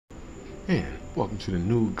and welcome to the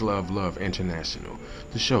new Glove Love International,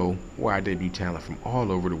 the show where I debut talent from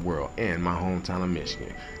all over the world and my hometown of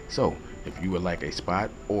Michigan. So, if you would like a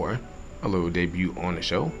spot or a little debut on the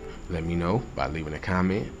show, let me know by leaving a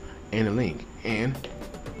comment and a link. And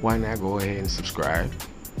why not go ahead and subscribe,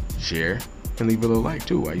 share, and leave a little like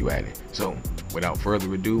too while you at it. So, without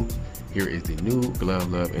further ado, here is the new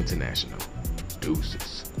Glove Love International.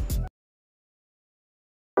 Deuces.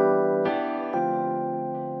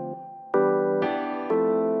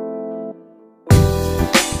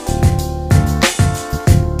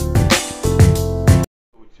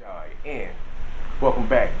 And welcome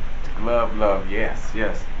back to Glove Love. Yes.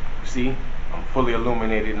 You see, I'm fully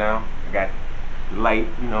illuminated now. I got the light,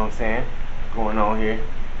 you know what I'm saying, going on here.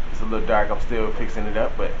 It's a little dark. I'm still fixing it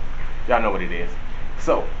up, but y'all know what it is.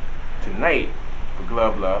 So, tonight for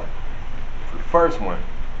Glove Love, for the first one,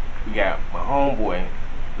 we got my homeboy,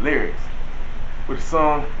 Lyrix, with a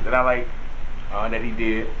song that I like, that he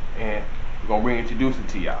did, and we're going to reintroduce it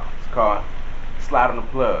to y'all. It's called Slide on the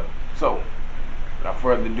Plug. So, without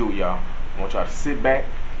further ado, y'all, I want y'all to sit back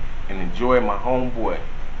and enjoy my homeboy,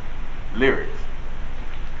 Lyrix.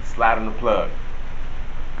 Slide on the plug.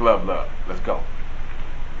 Glove Love. Let's go.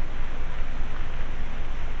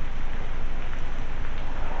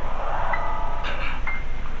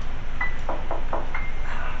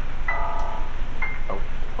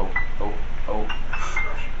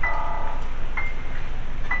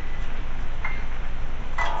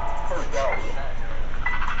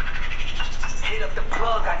 Hit up the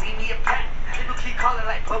plug, I need me a pack. People keep calling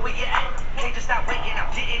like, where you at? Can't just stop waiting, I'm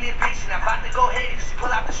getting impatient. I'm about to go ahead and just pull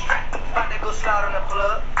out the strap. About to go slide on the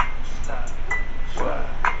plug.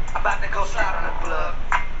 I'm about to go slide on the plug.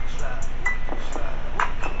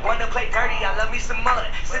 Wanna play dirty, I love me some mud.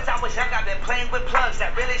 Since I was young, I've been playing with plugs.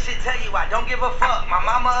 That really should tell you I don't give a fuck. My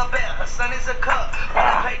mama a bear, her son is a cub.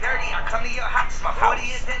 Wanna play dirty, I come to your house. My 40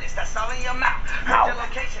 is dentist, that's all in your mouth. Heard your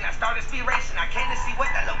location, I started speed racing. I came to see what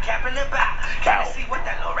that little capping about. Came to see what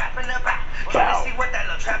that little rapping about. Came to see what that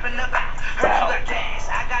little trapping about. Heard you got gas,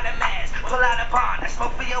 I got a mask. Pull out a bond, I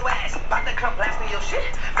smoke for your ass. About to come blasting your shit.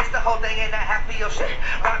 Mix the whole thing in that half of your shit.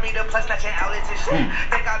 Rob me the plus, snatching outlets and shit.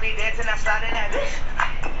 Think I'll be dancing, I slide in that bitch.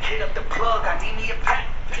 Hit up the plug, I need me a pack.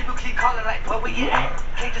 People keep calling like, where you at?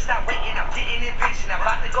 Can't just stop waiting, I'm getting impatient. I'm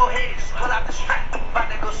about to go ahead and just pull out the strap. About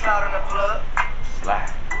to go slide on the plug.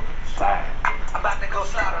 Slide. I'm about to go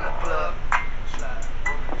slide on the plug.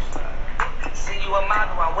 Send you a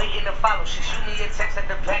model, I'm waiting to follow. She shoot me a text at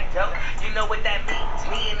the back door. You know what that means,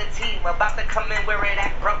 me and the team about to come in where it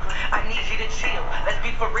at, bro. I need you to chill, let's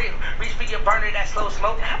be for real. Reach for your burner, that slow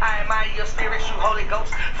smoke. I admire your spirit, you Holy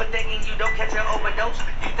Ghost. For thinking you don't catch an overdose.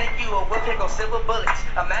 You think you a whip pick on silver bullets.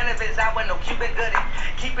 A man of his eye with no Cuban gooding.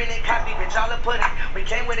 Keeping it copy, bitch, all the pudding. We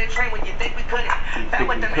came with a train when you think we couldn't. Back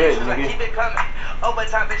with the issues, like keep it coming.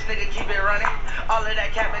 Overtime, bitch, nigga, keep it running. All of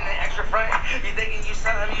that capping and extra fronting. You thinking you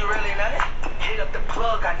something, you really nothing. Hit up the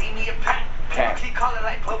plug, I need me a pack. People keep calling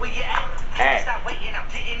like, where you at? Can't stop waiting, I'm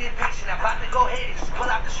getting impatient. I'm about to go ahead and just pull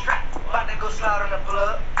out the strap. About to go slide on the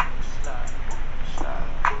plug.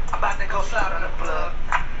 I'm about to go slide on the plug.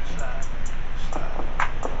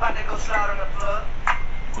 About to go slide on the plug.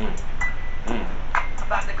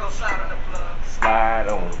 About to go slide on the plug. Slide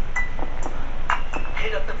on.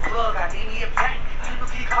 Hit up the plug, I need me a pack. People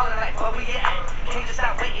keep calling like, where you at? Can't just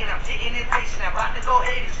stop waiting, I'm getting impatient. I'm about to go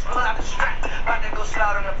ahead and just pull out the strap. About to go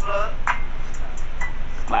slide on the plug.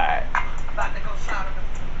 Slide. About to go slide on the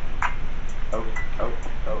plug.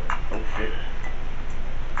 Oh shit.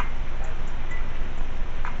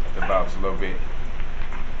 The bounce a little bit.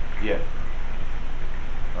 Yeah.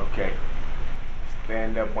 Okay.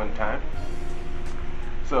 Stand up one time.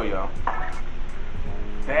 So y'all,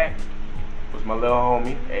 that was my little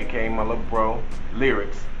homie, aka my little bro,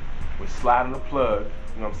 Lyrix, with Slide on the Plug.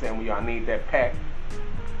 You know what I'm saying? When y'all need that pack,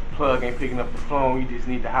 the plug ain't picking up the phone, you just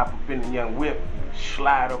need to hop up in the young whip,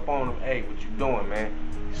 slide up on them. Hey, what you doing, man?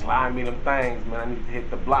 Slide me them things, man. I need to hit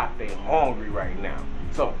the block. They hungry right now.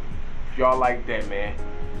 So, if y'all like that, man,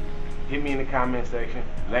 hit me in the comment section.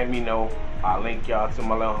 Let me know. I'll link y'all to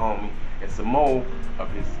my little homie and some more of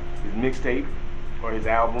his mixtape or his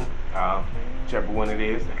album, whichever one it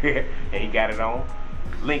is, and he got it on.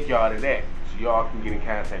 Link y'all to that so y'all can get in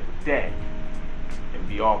contact with that and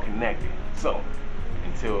be all connected. So,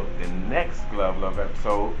 until the next Glove Love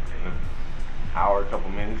episode, in an hour, a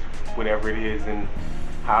couple minutes, whatever it is, and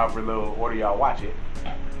however little order y'all watch it,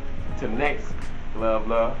 till the next Glove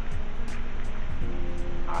Love,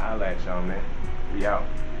 I'll let y'all, man. We out.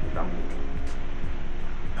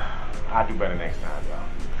 I'll do better next time, y'all.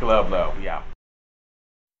 Glove Love, we out.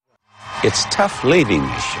 It's tough leaving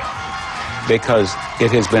this show. because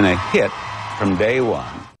it has been a hit from day one.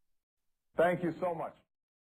 Thank you so much.